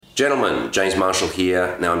Gentlemen, James Marshall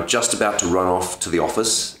here. Now I'm just about to run off to the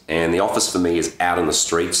office, and the office for me is out in the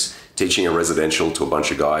streets, teaching a residential to a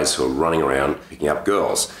bunch of guys who are running around picking up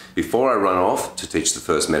girls. Before I run off to teach the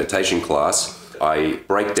first meditation class, I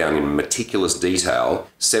break down in meticulous detail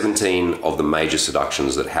 17 of the major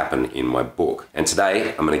seductions that happen in my book. And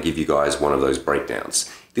today I'm going to give you guys one of those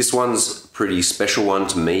breakdowns. This one's a pretty special one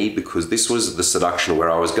to me because this was the seduction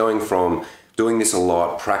where I was going from doing this a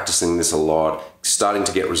lot, practicing this a lot, starting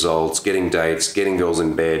to get results, getting dates, getting girls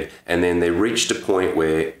in bed, and then they reached a point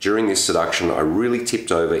where during this seduction I really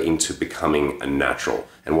tipped over into becoming a natural.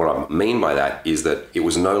 And what I mean by that is that it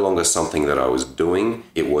was no longer something that I was doing,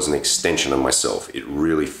 it was an extension of myself. It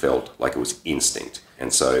really felt like it was instinct.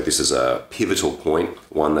 And so this is a pivotal point,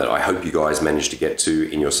 one that I hope you guys manage to get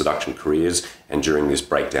to in your seduction careers, and during this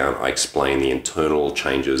breakdown I explain the internal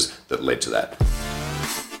changes that led to that.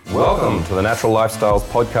 Welcome to the Natural Lifestyles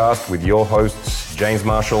Podcast with your hosts, James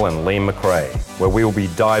Marshall and Liam McRae, where we will be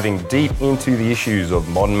diving deep into the issues of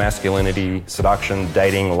modern masculinity, seduction,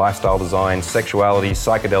 dating, lifestyle design, sexuality,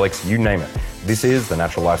 psychedelics, you name it. This is the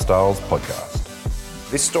Natural Lifestyles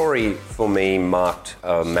Podcast. This story for me marked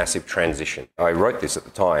a massive transition. I wrote this at the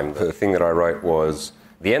time. The thing that I wrote was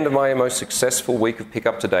the end of my most successful week of Pick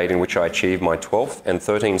Up to Date, in which I achieved my 12th and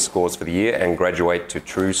 13th scores for the year and graduate to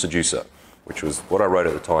true seducer, which was what I wrote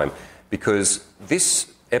at the time, because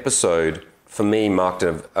this episode for me marked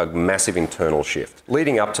a massive internal shift.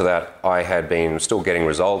 Leading up to that, I had been still getting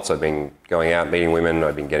results, I'd been going out, meeting women,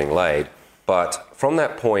 I'd been getting laid, but from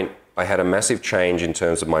that point, I had a massive change in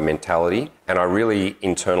terms of my mentality, and I really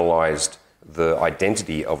internalized the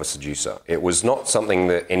identity of a seducer. It was not something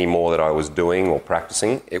that anymore that I was doing or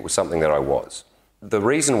practicing, it was something that I was. The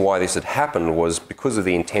reason why this had happened was because of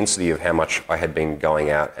the intensity of how much I had been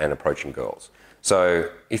going out and approaching girls. So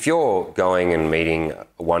if you're going and meeting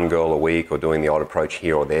one girl a week or doing the odd approach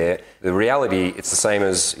here or there, the reality, it's the same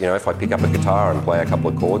as, if I pick up a guitar and play a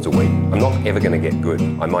couple of chords a week, I'm not ever going to get good.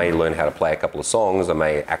 I may learn how to play a couple of songs, I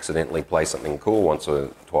may accidentally play something cool once or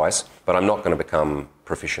twice, but I'm not going to become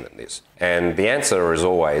proficient at this. And the answer is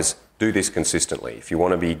always, do this consistently. If you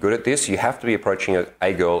want to be good at this, you have to be approaching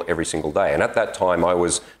a girl every single day. And at that time, I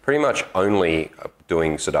was pretty much only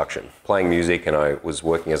doing seduction, playing music, and I was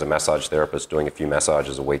working as a massage therapist, doing a few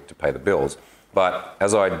massages a week to pay the bills. But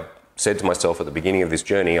as I said to myself at the beginning of this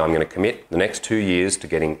journey, I'm going to commit the next 2 years to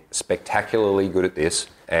getting spectacularly good at this,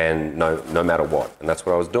 and no matter what. And that's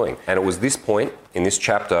what I was doing. And it was this point in this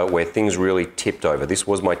chapter where things really tipped over. This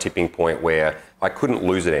was my tipping point where I couldn't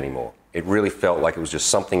lose it anymore. It really felt like it was just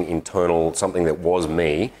something internal, something that was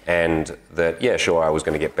me, and that, yeah, sure, I was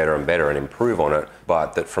going to get better and better and improve on it,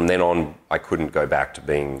 but that from then on, I couldn't go back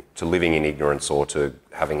to living in ignorance or to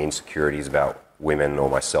having insecurities about women or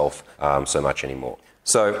myself so much anymore.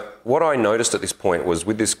 So what I noticed at this point was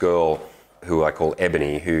with this girl who I call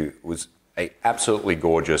Ebony, who was an absolutely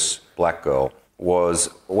gorgeous black girl, was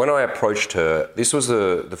when I approached her, this was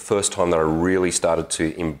the first time that I really started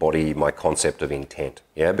to embody my concept of intent.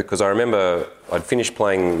 Yeah, because I remember I'd finished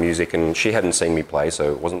playing music and she hadn't seen me play,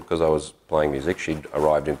 so it wasn't because I was playing music. She'd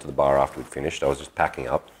arrived into the bar after we'd finished. I was just packing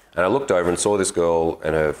up. And I looked over and saw this girl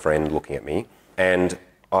and her friend looking at me, and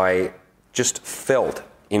I just felt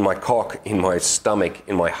in my cock, in my stomach,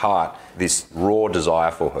 in my heart, this raw desire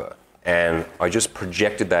for her. And I just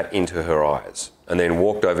projected that into her eyes and then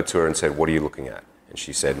walked over to her and said, "What are you looking at?" And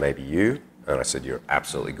she said, "Maybe you." And I said, "You're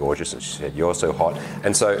absolutely gorgeous." And she said, "You're so hot."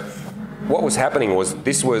 And so what was happening was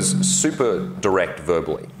this was super direct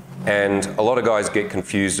verbally. And a lot of guys get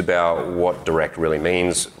confused about what direct really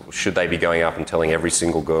means. Should they be going up and telling every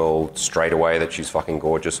single girl straight away that she's fucking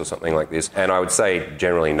gorgeous or something like this? And I would say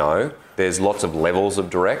generally no. There's lots of levels of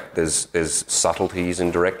direct. There's subtleties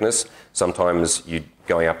in directness. Sometimes you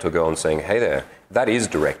going up to a girl and saying, "Hey there," that is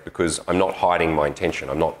direct because I'm not hiding my intention.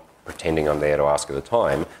 I'm not pretending I'm there to ask her the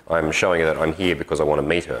time. I'm showing her that I'm here because I want to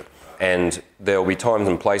meet her. And there'll be times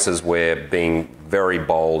and places where being very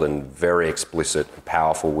bold and very explicit and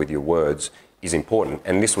powerful with your words is important.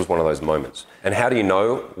 And this was one of those moments. And how do you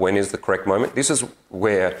know when is the correct moment? This is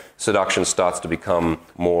where seduction starts to become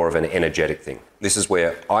more of an energetic thing. This is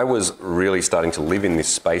where I was really starting to live in this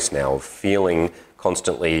space now of feeling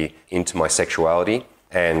constantly into my sexuality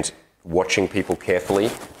and watching people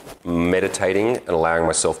carefully, meditating and allowing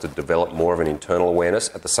myself to develop more of an internal awareness.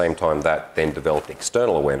 At the same time, that then developed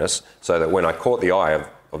external awareness, so that when I caught the eye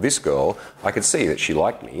of this girl, I could see that she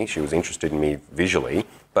liked me, she was interested in me visually,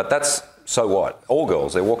 but that's, so what? All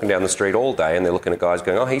girls, they're walking down the street all day and they're looking at guys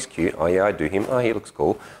going, "Oh, he's cute, oh yeah, I do him, oh, he looks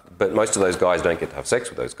cool." But most of those guys don't get to have sex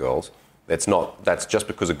with those girls. That's just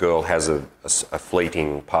because a girl has a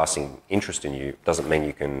fleeting, passing interest in you doesn't mean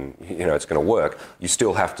it's going to work. You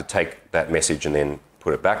still have to take that message and then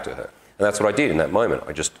put it back to her. And that's what I did in that moment.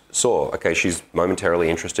 I just saw, okay, she's momentarily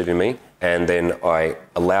interested in me, and then I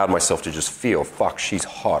allowed myself to just feel, fuck, she's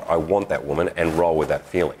hot, I want that woman, and roll with that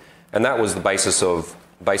feeling. And that was the basis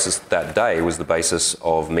that day was the basis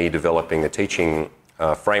of me developing the teaching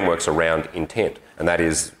frameworks around intent. And that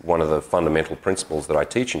is one of the fundamental principles that I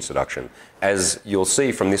teach in seduction. As you'll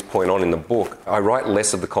see from this point on in the book, I write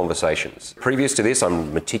less of the conversations. Previous to this,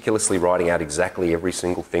 I'm meticulously writing out exactly every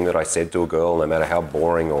single thing that I said to a girl, no matter how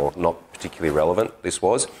boring or not particularly relevant this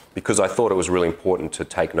was, because I thought it was really important to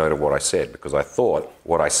take note of what I said, because I thought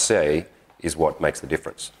what I say is what makes the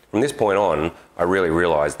difference. From this point on, I really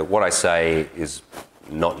realised that what I say is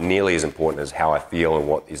not nearly as important as how I feel and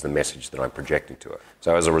what is the message that I'm projecting to her.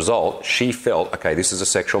 So as a result, she felt, okay, this is a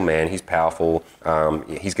sexual man, he's powerful,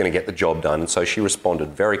 he's going to get the job done. So she responded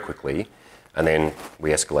very quickly, and then we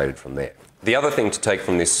escalated from there. The other thing to take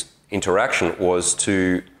from this interaction was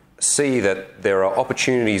to see that there are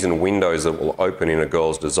opportunities and windows that will open in a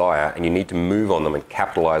girl's desire, and you need to move on them and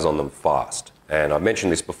capitalise on them fast. And I've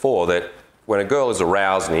mentioned this before, that when a girl is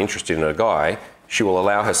aroused and interested in a guy, she will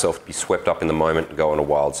allow herself to be swept up in the moment and go on a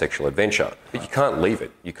wild sexual adventure. But you can't leave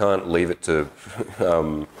it. You can't leave it to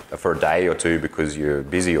for a day or two because you're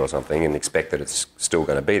busy or something and expect that it's still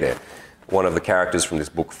going to be there. One of the characters from this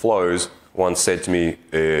book, Flows, once said to me,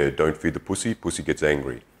 don't feed the pussy, pussy gets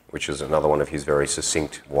angry, which is another one of his very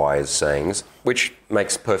succinct, wise sayings, which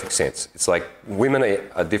makes perfect sense. It's like women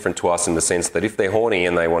are different to us in the sense that if they're horny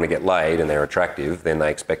and they want to get laid and they're attractive, then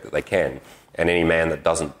they expect that they can. And any man that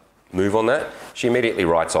doesn't move on that, she immediately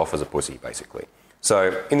writes off as a pussy, basically.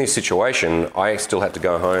 So in this situation, I still had to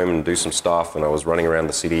go home and do some stuff, and I was running around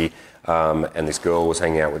the city, and this girl was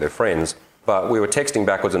hanging out with her friends. But we were texting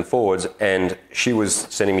backwards and forwards, and she was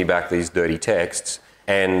sending me back these dirty texts,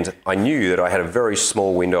 and I knew that I had a very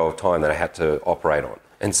small window of time that I had to operate on.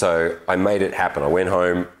 And so I made it happen. I went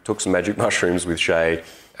home, took some magic mushrooms with Shay,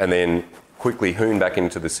 and then quickly hooned back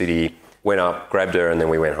into the city, went up, grabbed her, and then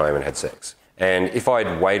we went home and had sex. And if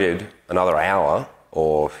I'd waited another hour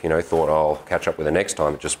or, thought I'll catch up with her next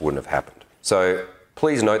time, it just wouldn't have happened. So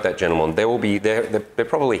please note that, gentlemen, there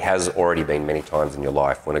probably has already been many times in your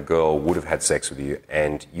life when a girl would have had sex with you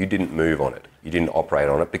and you didn't move on it. You didn't operate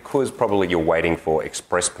on it because probably you're waiting for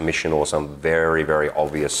express permission or some very, very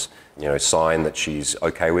obvious, sign that she's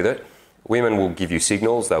okay with it. Women will give you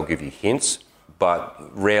signals, they'll give you hints, but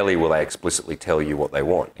rarely will they explicitly tell you what they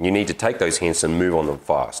want. And you need to take those hints and move on them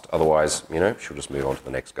fast. Otherwise, she'll just move on to the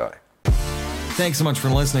next guy. Thanks so much for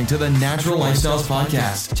listening to the Natural Lifestyles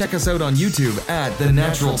Podcast. Check us out on YouTube at The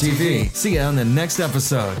Natural TV. See you on the next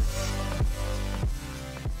episode.